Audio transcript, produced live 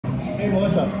Hey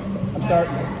Melissa, I'm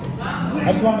starting.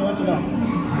 I just wanted to let you know.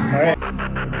 All right.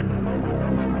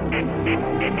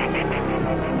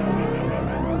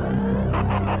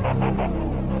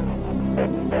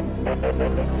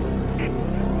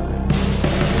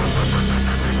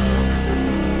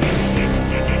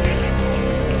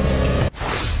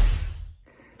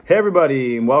 Hey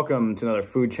everybody, and welcome to another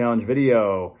food challenge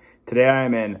video. Today I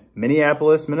am in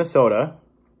Minneapolis, Minnesota.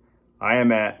 I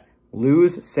am at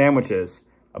Lou's Sandwiches,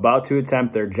 about to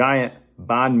attempt their giant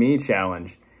Banh Mi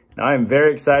challenge. Now I am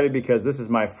very excited because this is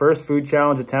my first food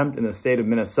challenge attempt in the state of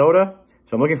Minnesota.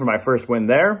 So I'm looking for my first win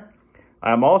there.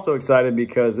 I'm also excited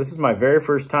because this is my very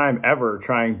first time ever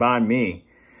trying Banh Mi.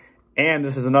 And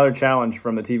this is another challenge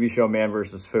from the TV show Man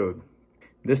vs. Food.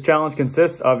 This challenge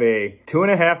consists of a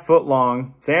 2.5 foot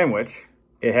long sandwich.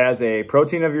 It has a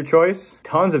protein of your choice,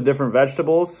 tons of different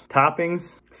vegetables,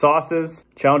 toppings, sauces.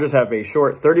 Challengers have a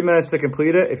short 30 minutes to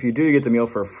complete it. If you do, you get the meal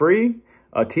for free,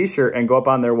 a t-shirt, and go up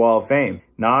on their wall of fame.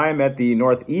 Now I'm at the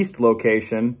Northeast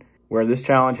location where this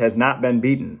challenge has not been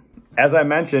beaten. As I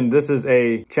mentioned, this is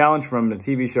a challenge from the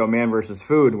TV show Man vs.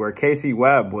 Food where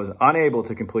Webb was unable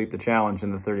to complete the challenge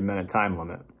in the 30-minute time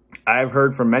limit. I've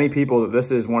heard from many people that this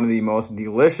is one of the most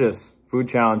delicious food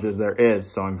challenges there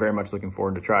is, so I'm very much looking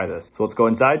forward to try this. So let's go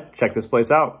inside, check this place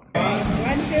out. 1,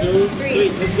 2, 3,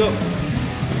 let's go.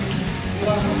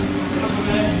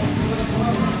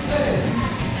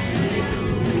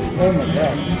 Oh my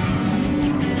God.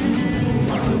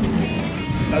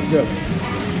 That's good.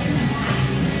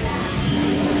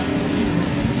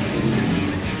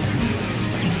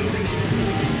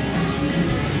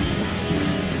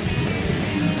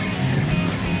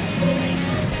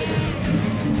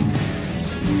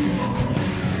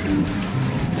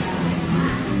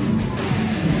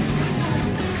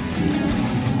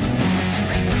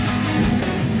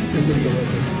 This is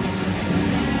delicious.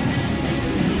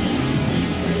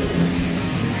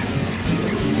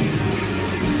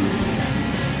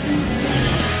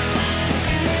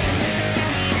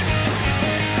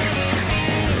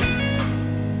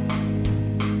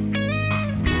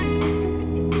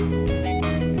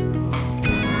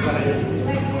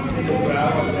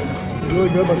 It's really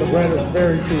good, but the bread is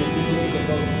very chewy.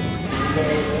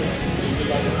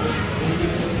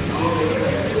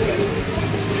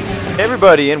 Hey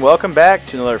everybody, and welcome back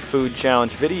to another food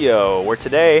challenge video where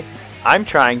today I'm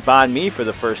trying Banh Mi for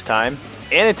the first time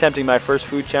and attempting my first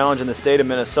food challenge in the state of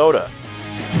Minnesota.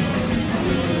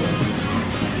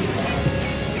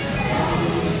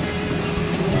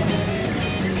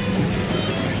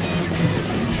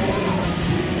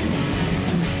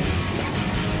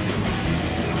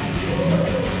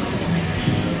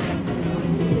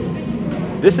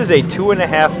 This is a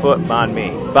 2.5 foot banh mi.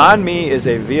 Banh mi is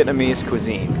a Vietnamese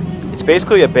cuisine. It's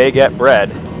basically a baguette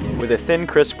bread with a thin,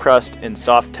 crisp crust and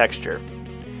soft texture.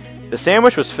 The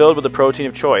sandwich was filled with the protein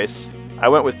of choice. I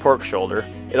went with pork shoulder.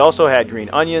 It also had green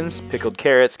onions, pickled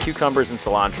carrots, cucumbers, and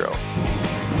cilantro.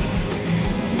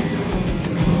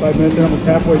 5 minutes and almost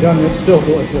halfway done, and it's still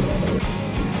delicious.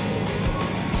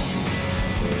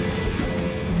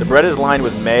 The bread is lined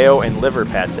with mayo and liver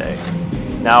pate.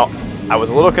 Now, I was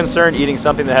a little concerned eating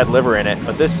something that had liver in it,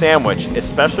 but this sandwich,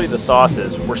 especially the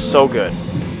sauces, were so good.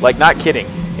 Like, not kidding,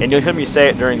 and you'll hear me say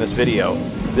it during this video.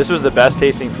 This was the best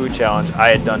tasting food challenge I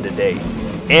had done to date,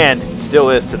 and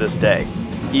still is to this day,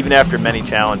 even after many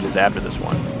challenges after this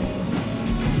one.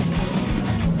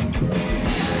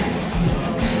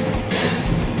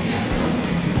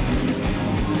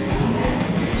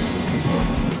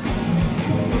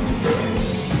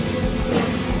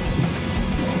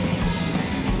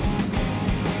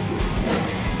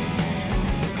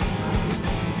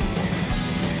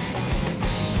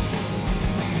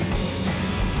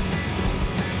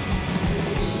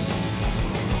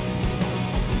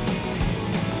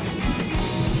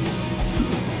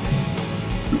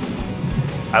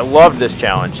 I loved this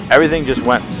challenge. Everything just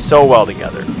went so well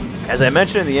together. As I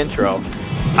mentioned in the intro,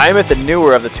 I am at the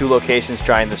newer of the two locations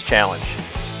trying this challenge.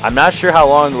 I'm not sure how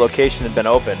long the location had been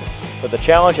open, but the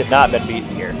challenge had not been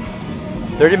beaten here.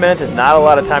 30 minutes is not a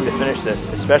lot of time to finish this,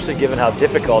 especially given how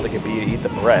difficult it could be to eat the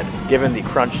bread, given the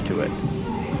crunch to it.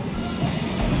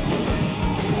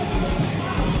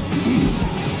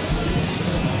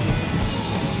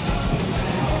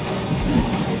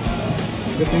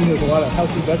 Good thing there's a lot of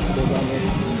healthy vegetables on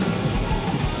this.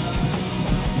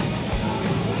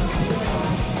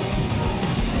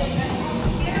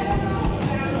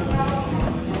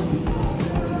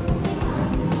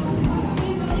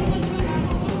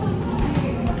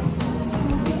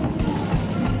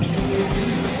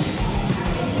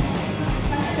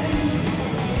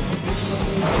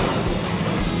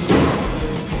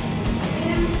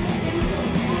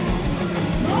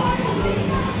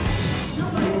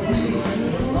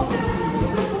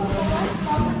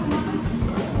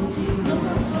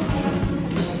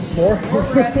 4?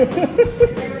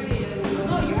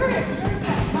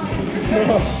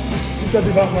 No, you said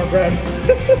you bought more bread.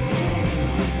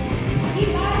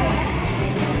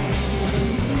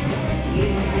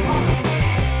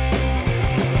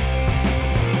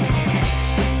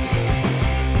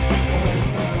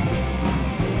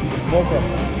 Go for it.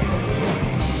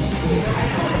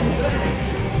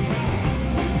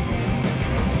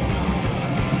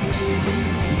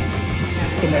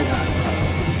 It's amazing.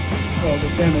 Oh, the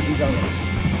sandwich you got it.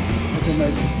 It's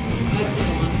amazing. I like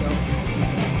cilantro.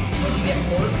 What do you get,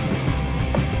 pork?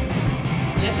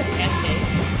 That's a pate.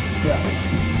 Yeah.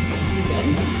 Is it good?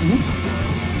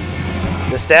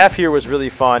 Mm-hmm. The staff here was really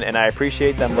fun, and I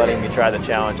appreciate them letting me try the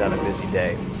challenge on a busy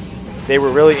day. They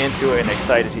were really into it and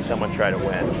excited to see someone try to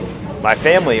win. My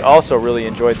family also really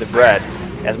enjoyed the bread,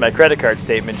 as my credit card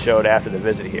statement showed after the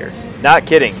visit here. Not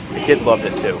kidding, the kids loved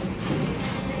it too.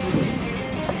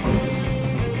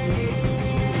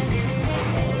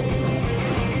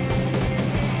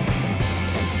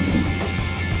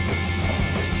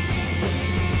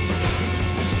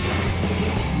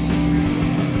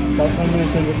 About 10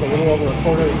 minutes in, just a little over a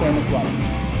quarter of the sandwich left.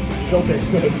 Still tastes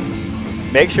good.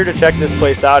 Make sure to check this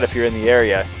place out if you're in the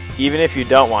area, even if you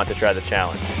don't want to try the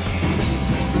challenge.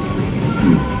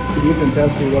 Ethan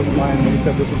tested wasn't mine, and he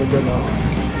said this was a good one.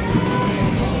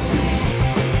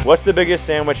 What's the biggest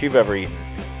sandwich you've ever eaten?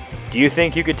 Do you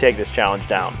think you could take this challenge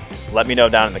down? Let me know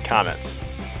down in the comments.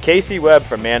 Casey Webb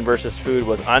from Man vs. Food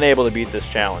was unable to beat this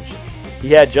challenge. He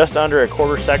had just under a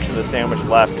quarter section of the sandwich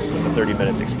left when the 30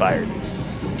 minutes expired.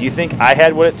 Do you think I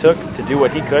had what it took to do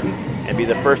what he couldn't and be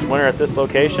the first winner at this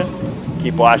location?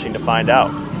 Keep watching to find out.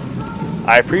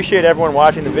 I appreciate everyone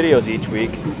watching the videos each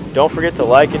week. Don't forget to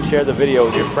like and share the video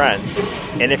with your friends.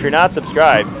 And if you're not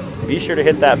subscribed, be sure to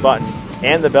hit that button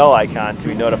and the bell icon to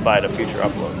be notified of future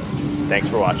uploads. Thanks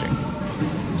for watching.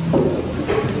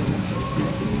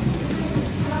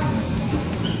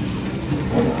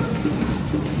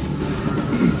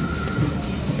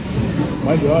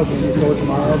 My jaw's going to be sore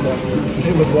tomorrow, but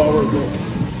it was well worth it.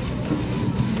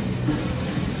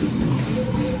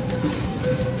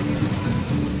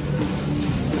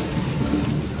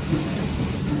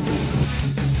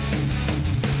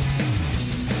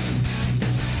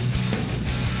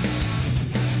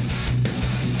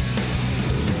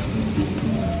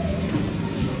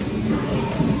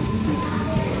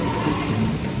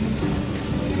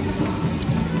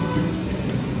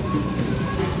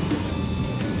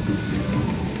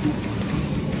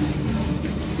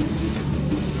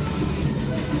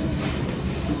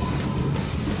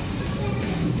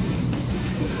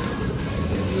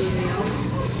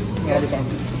 I'll be done.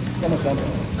 Almost done.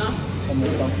 Huh?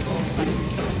 Almost done.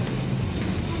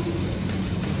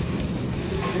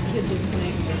 Your kids are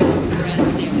playing with bread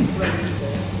sandwich bread people.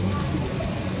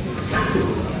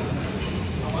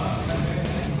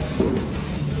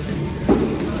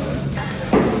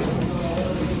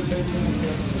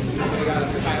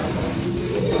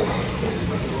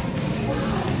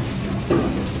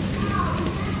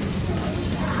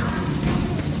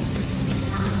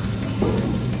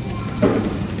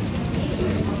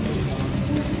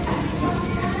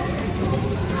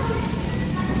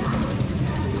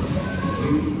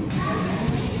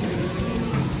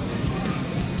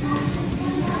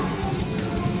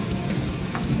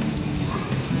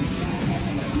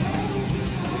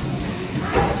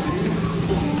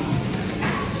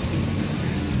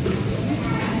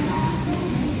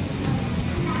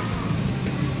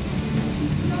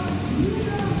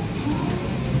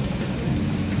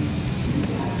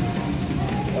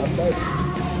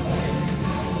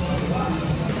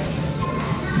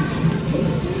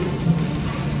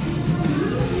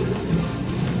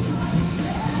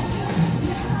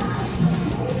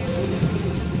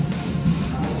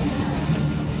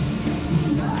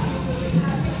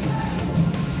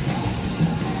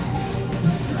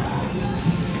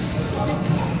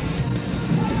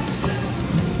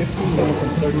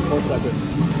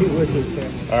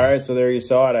 All right, so there you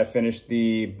saw it. I finished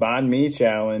the Banh Mi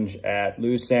challenge at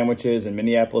Lou's Sandwiches in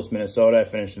Minneapolis, Minnesota. I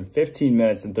finished in 15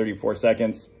 minutes and 34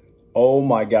 seconds. Oh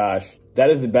my gosh. That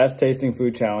is the best tasting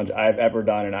food challenge I've ever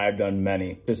done, and I've done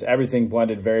many. Just everything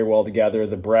blended very well together.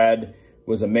 The bread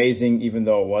was amazing, even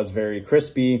though it was very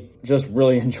crispy. Just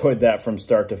really enjoyed that from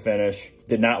start to finish.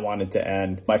 Did not want it to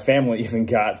end. My family even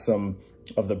got some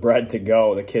of the bread to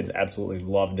go. The kids absolutely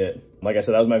loved it. Like I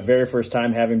said, that was my very first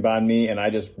time having banh mi, and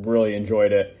I just really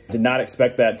enjoyed it. Did not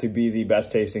expect that to be the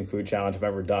best tasting food challenge I've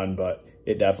ever done, but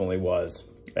it definitely was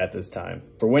at this time.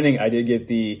 For winning, I did get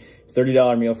the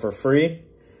 $30 meal for free.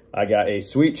 I got a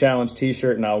Sweet Challenge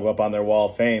t-shirt, and I'll go up on their wall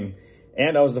of fame.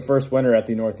 and I was the first winner at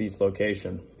the Northeast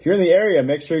location. If you're in the area,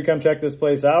 make sure you come check this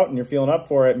place out, and you're feeling up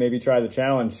for it, maybe try the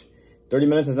challenge. 30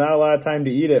 minutes is not a lot of time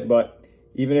to eat it, but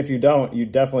even if you don't, you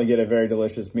definitely get a very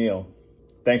delicious meal.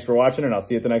 Thanks for watching, and I'll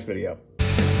see you at the next video.